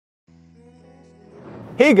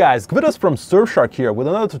Hey guys, Gvidas from Surfshark here with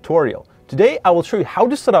another tutorial. Today I will show you how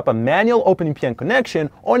to set up a manual OpenVPN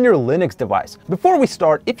connection on your Linux device. Before we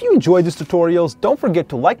start, if you enjoy these tutorials, don't forget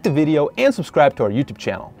to like the video and subscribe to our YouTube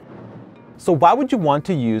channel. So why would you want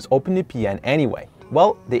to use OpenVPN anyway?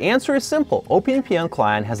 Well, the answer is simple. OpenVPN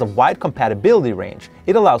client has a wide compatibility range.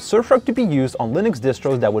 It allows Surfshark to be used on Linux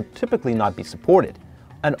distros that would typically not be supported.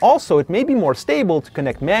 And also, it may be more stable to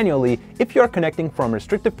connect manually if you are connecting from a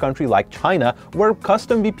restrictive country like China, where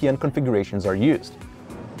custom VPN configurations are used.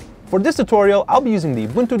 For this tutorial, I'll be using the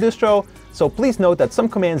Ubuntu distro, so please note that some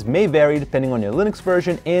commands may vary depending on your Linux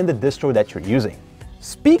version and the distro that you're using.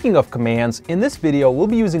 Speaking of commands, in this video we'll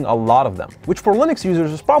be using a lot of them, which for Linux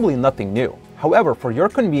users is probably nothing new. However, for your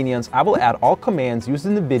convenience, I will add all commands used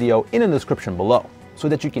in the video in the description below, so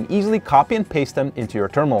that you can easily copy and paste them into your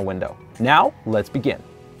terminal window. Now, let's begin.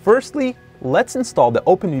 Firstly, let's install the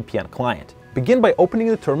OpenVPN client. Begin by opening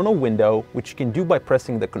the terminal window, which you can do by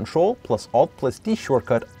pressing the Ctrl+Alt+D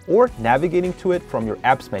shortcut or navigating to it from your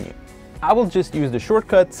apps menu. I will just use the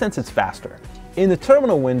shortcut since it's faster. In the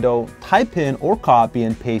terminal window, type in or copy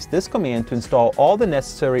and paste this command to install all the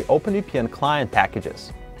necessary OpenVPN client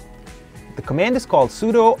packages. The command is called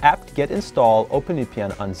sudo apt-get install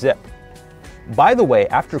OpenVPN unzip. By the way,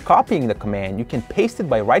 after copying the command, you can paste it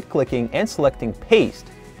by right-clicking and selecting paste.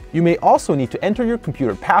 You may also need to enter your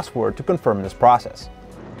computer password to confirm this process.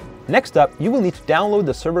 Next up, you will need to download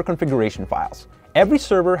the server configuration files. Every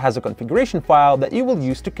server has a configuration file that you will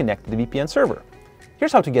use to connect to the VPN server.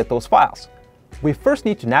 Here's how to get those files. We first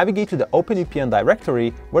need to navigate to the OpenVPN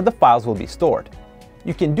directory where the files will be stored.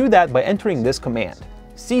 You can do that by entering this command,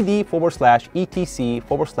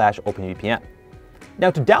 cd/etc/OpenVPN.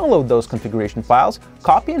 Now to download those configuration files,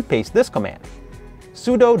 copy and paste this command,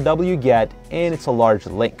 sudo wget, and it's a large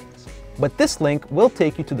link. But this link will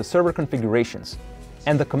take you to the server configurations,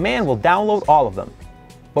 and the command will download all of them.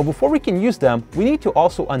 But before we can use them, we need to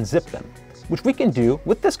also unzip them, which we can do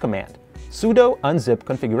with this command, sudo unzip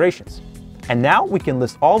configurations. And now we can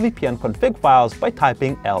list all VPN config files by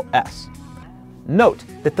typing ls. Note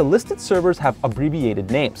that the listed servers have abbreviated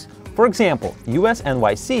names. For example, US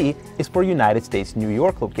NYC is for United States New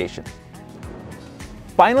York location.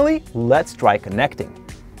 Finally, let's try connecting.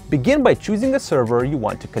 Begin by choosing a server you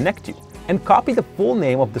want to connect to, and copy the full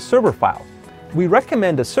name of the server file. We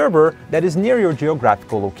recommend a server that is near your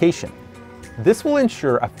geographical location. This will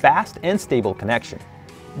ensure a fast and stable connection.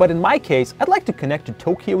 But in my case, I'd like to connect to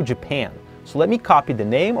Tokyo, Japan, so let me copy the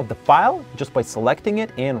name of the file just by selecting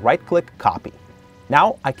it and right-click copy.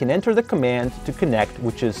 Now I can enter the command to connect,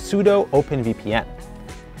 which is sudo openvpn.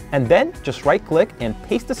 And then just right-click and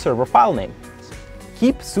paste the server file name.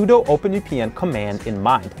 Keep sudo openvpn command in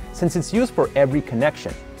mind, since it's used for every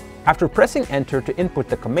connection. After pressing enter to input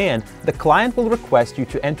the command, the client will request you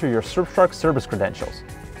to enter your Surfshark service credentials.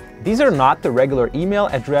 These are not the regular email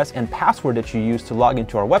address and password that you use to log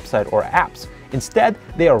into our website or apps. Instead,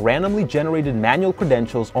 they are randomly generated manual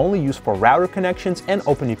credentials only used for router connections and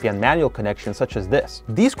OpenVPN manual connections such as this.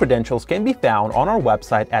 These credentials can be found on our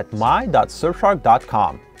website at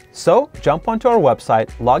my.surfshark.com. So jump onto our website,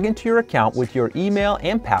 log into your account with your email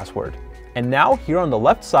and password. And now here on the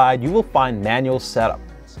left side, you will find manual setup.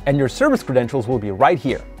 And your service credentials will be right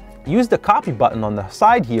here. Use the copy button on the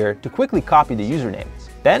side here to quickly copy the username.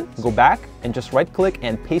 Then go back and just right-click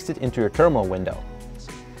and paste it into your terminal window.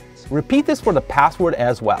 Repeat this for the password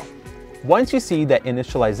as well. Once you see that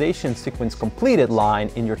initialization sequence completed line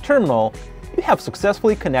in your terminal, you have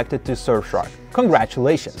successfully connected to Surfshark.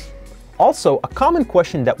 Congratulations! Also, a common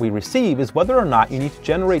question that we receive is whether or not you need to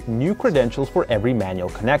generate new credentials for every manual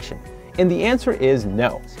connection. And the answer is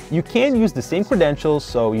no. You can use the same credentials,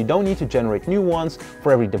 so you don't need to generate new ones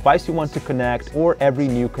for every device you want to connect or every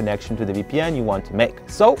new connection to the VPN you want to make.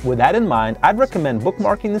 So with that in mind, I'd recommend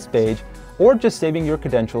bookmarking this page or just saving your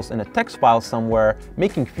credentials in a text file somewhere,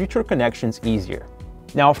 making future connections easier.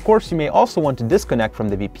 Now, of course, you may also want to disconnect from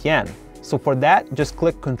the VPN. So for that, just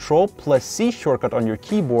click Ctrl+C shortcut on your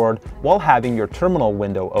keyboard while having your terminal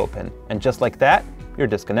window open. And just like that, you're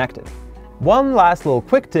disconnected. One last little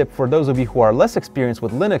quick tip for those of you who are less experienced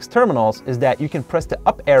with Linux terminals is that you can press the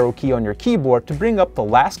up arrow key on your keyboard to bring up the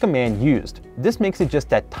last command used. This makes it just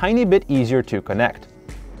that tiny bit easier to connect.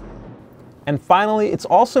 And finally, it's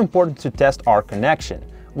also important to test our connection,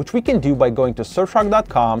 which we can do by going to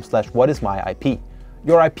surfshark.com/whatismyip.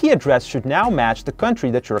 Your IP address should now match the country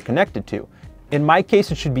that you're connected to. In my case,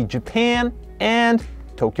 it should be Japan and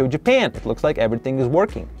Tokyo, Japan. It looks like everything is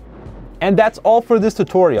working. And that's all for this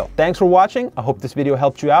tutorial. Thanks for watching. I hope this video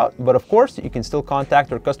helped you out. But of course, you can still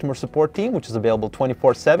contact our customer support team, which is available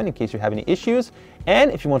 24/7 in case you have any issues.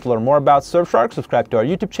 And if you want to learn more about Surfshark, subscribe to our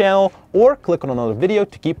YouTube channel or click on another video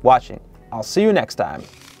to keep watching. I'll see you next time.